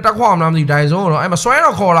နဲ့တက်ခွာအောင်လားမသိဒိုင်ဇုံတော့အဲ့မှာဆွဲ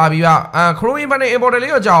တော့ခေါ်လာပြီဗျခရိုမီဘတ်နဲ့ import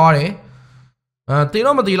လေးတော့ကြာသွားတယ်တင်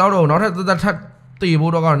တော့မတီလောက်တော့နောက်ထပ်ထပ်တီ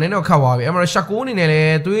ဖို့တော့ကတော့နည်းနည်းခတ်သွားပြီအဲ့မှာရှက်ကိုအနေနဲ့လ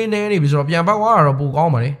ည်းသွေးနေနေပြီဆိုတော့ပြန်ပတ်သွားတာတော့ပိုကော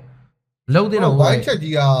င်းပါလေလုံးတင်တော့ဘိုင်းချက်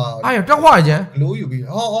ကြီးကအဲ့တက်ခွာကြမ်းလို့ယူပြီ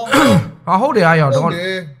ဟောဟုတ်တယ်အားရောက်တော့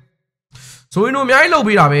ဆိုရင်တို့အများကြီးလုပ်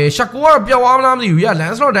ပေးတာပဲရှက်ကိုကတော့ပျောက်သွားမလားမသိဘူးလ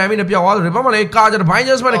န်စလော့ဒိုင်မင်းနဲ့ပျောက်သွားဆိုဒီဘက်မှာလည်းကာဂျာဘိုင်း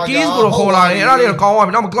ဂျက်စမန်နဲ့ keys ကိုတော့ခေါ်လာတယ်အဲ့ဒါလေးတော့ကောင်းသွား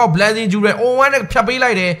ပြီနောက် cloud blazing ဂျူရဲ on1 နဲ့ဖြတ်ပေး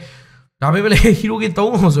လိုက်တယ်ဒါပေမဲ့လေဟီရိုကီ3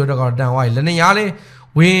အောင်ဆိုတော့တန်သွားပြီလက်နေရားလေး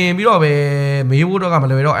ဝင်ပြီးတော့ပဲမေးဖို့တော့ကမ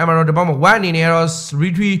လွယ်တော့အမရောဒီဘက်မှာ1အနေနဲ့တော့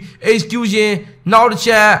retreat execution နောက်တစ်ချ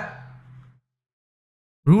က်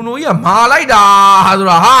Bruno ကြီးကမာလိုက်တာဆို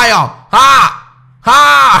တာဟာရောဟာ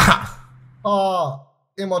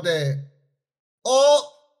immortal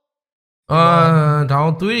ဒါအော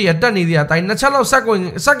င်သွေးတွေတက်နေသေးတာတိုင်နှစ်ချက်လောက်စက္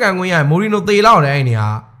ကန်ခွင့်ရမိုရီနိုသေလောက်တယ်အဲ့နေဟာ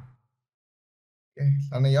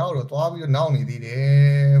အဲ့နေရောက်တော့သွားပြီးတော့နောက်နေသေးတယ်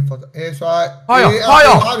air strike ဟာ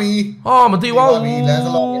ရောမသေးပါဘူး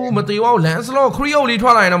မသေးပါဘူးလန်စလော့ခရီယိုလေးထွ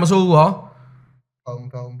က်လာရင်တော့မဆိုးဘူးဟောထုံ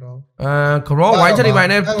ခရောဝိုင်းချက်တွေပို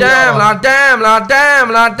င်းနဲ့တမ်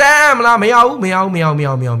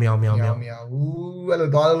လားမရဘူးအဲ့လို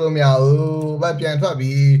သွားလို့မရဘူးဘက်ပြန်ထွက်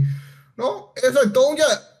ပြီးနော်အဲ့ဆို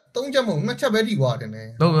3ချက်မဟုတ်2ချက်ပဲထိသွားတယ်နဲ့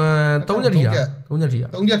3ချ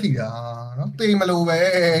က်ထိတာနော်တေးမလို့ပဲ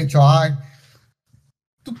try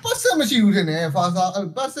သူပတ်ဆက်မရှိဘူးတဲ့နဲ့ဖာစာ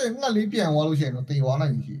ပတ်ဆက်ငှက်လေးပြန်သွားလို့ရှိရင်တော့တေးသွားနို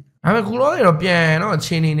င်ပြီဒါပေမဲ့ခုတော့တော့ပြန်တော့အချ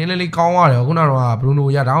င်းနေနေလေးကောင်းသွားတယ်ခုနကတော့ဘရူနို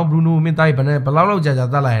ရဒါအောင်ဘရူနိုမင်းတိုက်ဘယ်လောက်ကြာ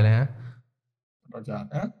တတ်လိုက်လဲတော့ကြာ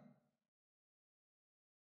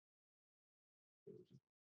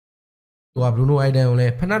သူကဘရူနိုအိုက်တန်ကိုလ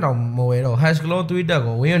ည်းဖက်နှက်တောင်မဝဲတော့ hash glow သွေးတက်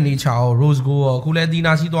ကိုဝင်းရနေချာရော rose go ရောအခုလည်းအတီ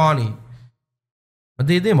နာစီးသွားနေမ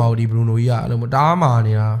သေးသင့်ပါဘူးဒီဘရူနိုကြီးကအဲ့လိုမတားမာ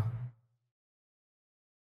နေတာ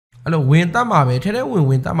အဲ့လိုဝင်တတ်မှာပဲထဲ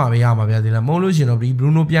ဝင်တတ်မှာပဲရမှာဗျာဒီလားမဟုတ်လို့ရှင်တော့ဒီဘရူ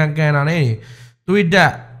နိုပြန်ကန်တာနဲ့သွေးတ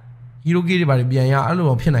က်ဟီရိုကီတွေပါပြန်ရအဲ့လို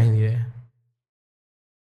တော့ဖြစ်နိုင်သေးတယ်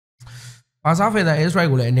ပါစာဖေးတာ air strike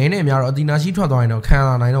ကိုလည်းအနေနဲ့အများတော့အတီနာရှိထွက်သွားရင်တော့ခံ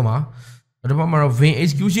လာနိုင်တော့မှာဒါပေမဲ့တော့ vein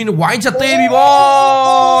execution ဝိုင်းချက်သေးပြီဗော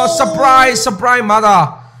surprise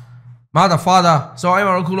mother father ဆိုအဲ့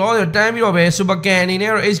မှာခုလောတန်းပြီးတော့ပဲ super can အနေနဲ့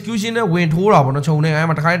တော့ execution နဲ့ဝင်ထိုးတာဗောနော်ခြုံနေအဲ့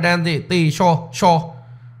မှာတစ်ခါတန်းသေး short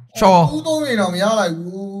ဦးသုံးနေတော့မရလိုက်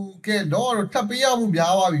ဘူးကဲတော့ထပ်ပေးရမှု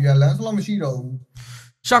များသွားပြီဗျာ lens လောက်မရှိတော့ဘူး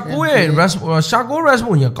ရှာကိုရဲ့ shaco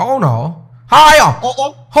response ကြီးကောင်းတာဟာရော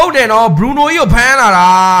ဟုတ်တယ်နော် Bruno ကြီးကိုဖမ်းလာတာ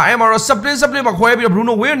အဲ့မှာတော့ split မှာခွဲပြီးတော့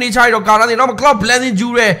Bruno ဝင်းနေချတော့ကာလာနေတော့ cloud blazing ဂျူ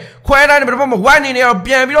ရဲခွဲတိုင်းဒီဘက်မှာ white အနေနဲ့တော့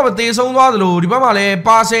ပြန်ပြီးတော့မသေးဆုံးသွားသလိုဒီဘက်မှာလည်း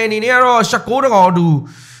parcel အနေနဲ့ကတော့ shaco တကောင်တူ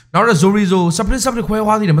နောက်တော့ Zorizo split ခွဲ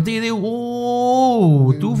သွားသေးတယ်မသေးသေးဘူး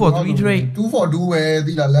2 for 3 trade 2 for 2ပဲ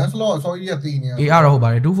သီလား lens lot sorry ရသေးနေအေးအဲ့တော့ဟုတ်ပါ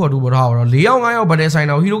တယ်2 for 2ပေါ်ထားတော့4ယောက်5ယောက်ဗတ်တဲ့ဆိုင်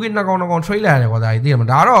တော့ hero က2ကောင် trade လာတယ်ကွာဒါကြီးသိရမှာ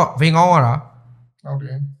ဒါတော့ vein ကောင်းသွားတာဟုတ်တ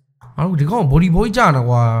ယ်အဲ့ဒီကောင် body boy ကြာတာ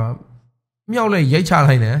ကွာမြောက်လိုက်ရိုက်ချ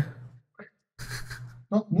လိုက်တယ်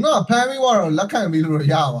နော်ဖမ်းပြီးတော့လက်ခံပြီးလို့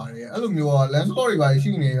ရပါတယ်အဲ့လိုမျိုးက lens lot တွေပါ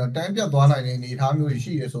ရှိနေတော့တန်းပြတ်သွားနိုင်တဲ့အနေအထားမျိုး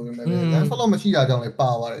ရှိရဆိုပေမဲ့ lens lot မရှိတာကြောင့်လည်းပါ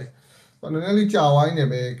ပါတယ်နည်းနည်းလေးကြာဝိုင်းနေ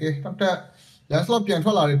ပဲကဲနောက်ထပ် lens lot ပြန်ထွ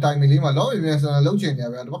က်လာတဲ့ time လေးမှာလောပြန်စလုံးချင်နေ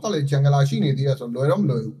ဗျာဒီဘက်ကလည်း jungle ရှိနေသေးရဆိုလွယ်တော့မ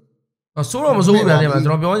လွယ်ဘူးဆိုးတော့မဆိုးဘူးဗျာကျွန်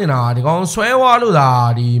တော်ပြောနေတာဒီကောင်ဆွဲဝါလို့သာ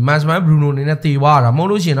ဒီ Maxman Bruno အနေနဲ့တေသွားတာမဟုတ်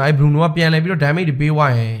လို့ရှိရင်တော့အဲ့ Bruno ကပြန်လဲပြီးတော့ damage တွေပေး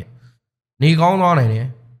သွားရင်နေကောင်းသွားနိုင်တယ်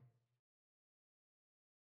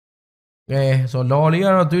ကဲဆိုလော်လေးက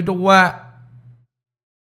တော့သွေးတဝက်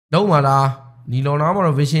လုံးပါလားဒီလော်နာမှာ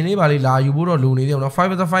တော့ vision လေးပါလေးလာယူဖို့တော့လိုနေသေးတယ်နော်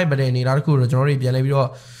 5/5 ပဲနေတာတခုတော့ကျွန်တော်တို့ပြန်လဲပြီးတော့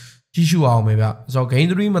ကြည့်ရှုအောင်ပဲဗျဆိုတော့ game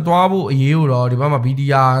 3မသွားဖို့အရေးကိုတော့ဒီဘက်မှာ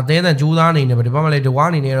BDR အသေးအံကြိုးစားနေတယ်ဗျဒီဘက်မှာလည်း DEWA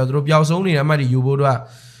အနေနဲ့တော့သူတို့ပျောက်ဆုံးနေတဲ့အမှတ်တွေယူဖို့တော့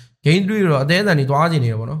game 3တော့အသေးအံတွေသွားနေတ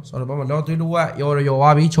ယ်ပေါ့နော်ဆိုတော့ဒီဘက်မှာလော်သွေးတဝက်ရော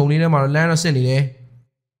သွားပြီးခြုံလေးထဲမှာတော့ land တော့စစ်နေတယ်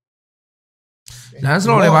လန်စ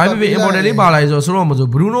လော့လည်းဘာဖြစ်ဖြစ် importer လေးပါလာဆိုတော့မဆို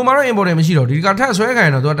Bruno မှာတော့ importer မရှိတော့ဒီကထက်ဆွဲခို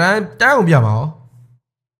င်းတော့သူတန်းအောင်ပြမှာ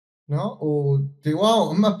နော်ဟိုဒီဝါ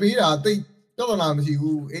အမှတ်ပေးတာတိတ်တော်တော်မရှိ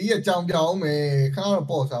ဘူးအေးရဲ့ကြောင်ပြောင်းမယ်ခဏတော့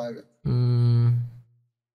ပေါ့စားပဲ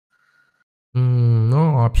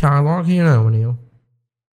နော်ဖြာသွားခင်းတယ်မနေဘူး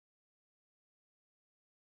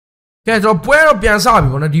ကဲတော့ပွဲတော့ပြန်စပြီ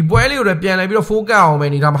ပေါ့နော်ဒီပွဲလေးကိုလည်းပြန်လဲပြီးတော့ focus အောင်မ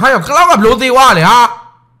ယ်နေတာဟာရောကလောက်ကဘလို့သေးသွားလေဟာ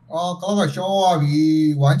ကောင်းကရှော့သွားပြီ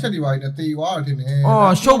ဝိုင်းချက်တွေပါနေတေသွားတယ်ထင်တယ်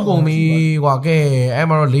ရှုပ်ကုန်ပြီကွာကဲအဲ့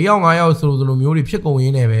မှာတော့4ယောက်5ယောက်ဆိုလိုမျိုးတွေဖြစ်ကုန်ရ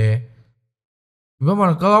င်းနေပဲဒီဘက်မှာ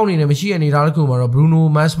ကောင်းနေတယ်မရှိအနေထားတစ်ခုမှာတော့ Bruno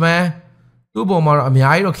Maxman သူ့ပုံမှာတော့အ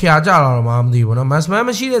များကြီးတော့ခရာကြလာတော့မှမသိဘူးနော် Maxman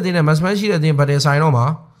မရှိတဲ့တင်းနဲ့ Maxman ရှိတဲ့တင်းဗတ်တယ်ဆိုင်တော့မှာ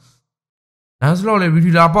လန်စလော့လေဗီ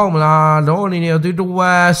ဒီလာပေါက်မလားတော့အနေနဲ့သူတဝ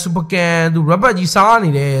က် super can သူ rubber ကြီးစားနေ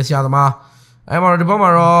တယ်ဆရာသမားအဲ့မှာတော့ဒီဘက်မှာ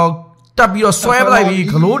တော့တက်ပြီးတော့ဆွဲပလိုက်ပြီး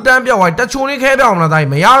ဂလိုးတန်းပြောက်သွားတက်ချုံလေးခဲပြောင်းလာတိုင်း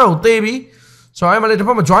မရတော့သေးပြီ ဆိုရင်မလေးတစ်ဖ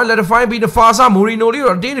က်မှာ join letter find ပြီးတဲ့ Fasa Mourinho လေး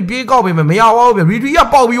တော့တင်းပြေးကောက်ပေးမယ်မရပါဘူးဗျ retweet က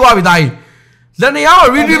ပေါက်ပြီးသွားပြီတိုင်းလက်နေရတော့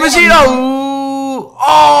retweet မရှိတော့ဘူး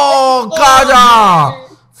အော်ကာကြ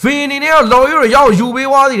ဖီနီနဲ့တော့လော်ရီတော့ရောက်ယူပေး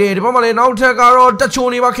သွားသေးတယ်ဒီဘက်မှာလည်းနောက်ထပ်ကတော့တချို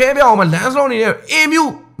နေပါခဲပြအောင်မလန်းစလုံးနေတဲ့အေမြူ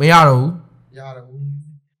မရတော့ဘူး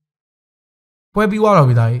ပွဲပြီးသွားတော့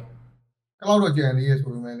ပြီတိုင်းအဲ့တော့ကြံလေးရဆို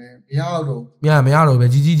ပေမဲ့လည်းမရတော့မရတော့ပဲ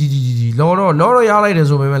ကြီးလော်တော့ရလိုက်တယ်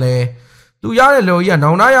ဆိုပေမဲ့လည်းသူရတဲ့လော်ကြီးက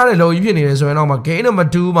နောင်နာရတဲ့လော်ကြီးဖြစ်နေတယ်ဆိုရင်တော့မှ game number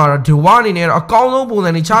 2မှာတော့ DEWA အနေနဲ့တော့အကောင်းဆုံးပုံစံ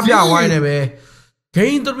တွေချပြဝိုင်းနေပဲ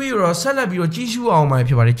game 3တော့ဆက်လက်ပြီးတော့ကြီးရှုအောင်မှ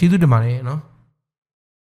ဖြစ်ပါတယ်ကျေးဇူးတင်ပါတယ်နော်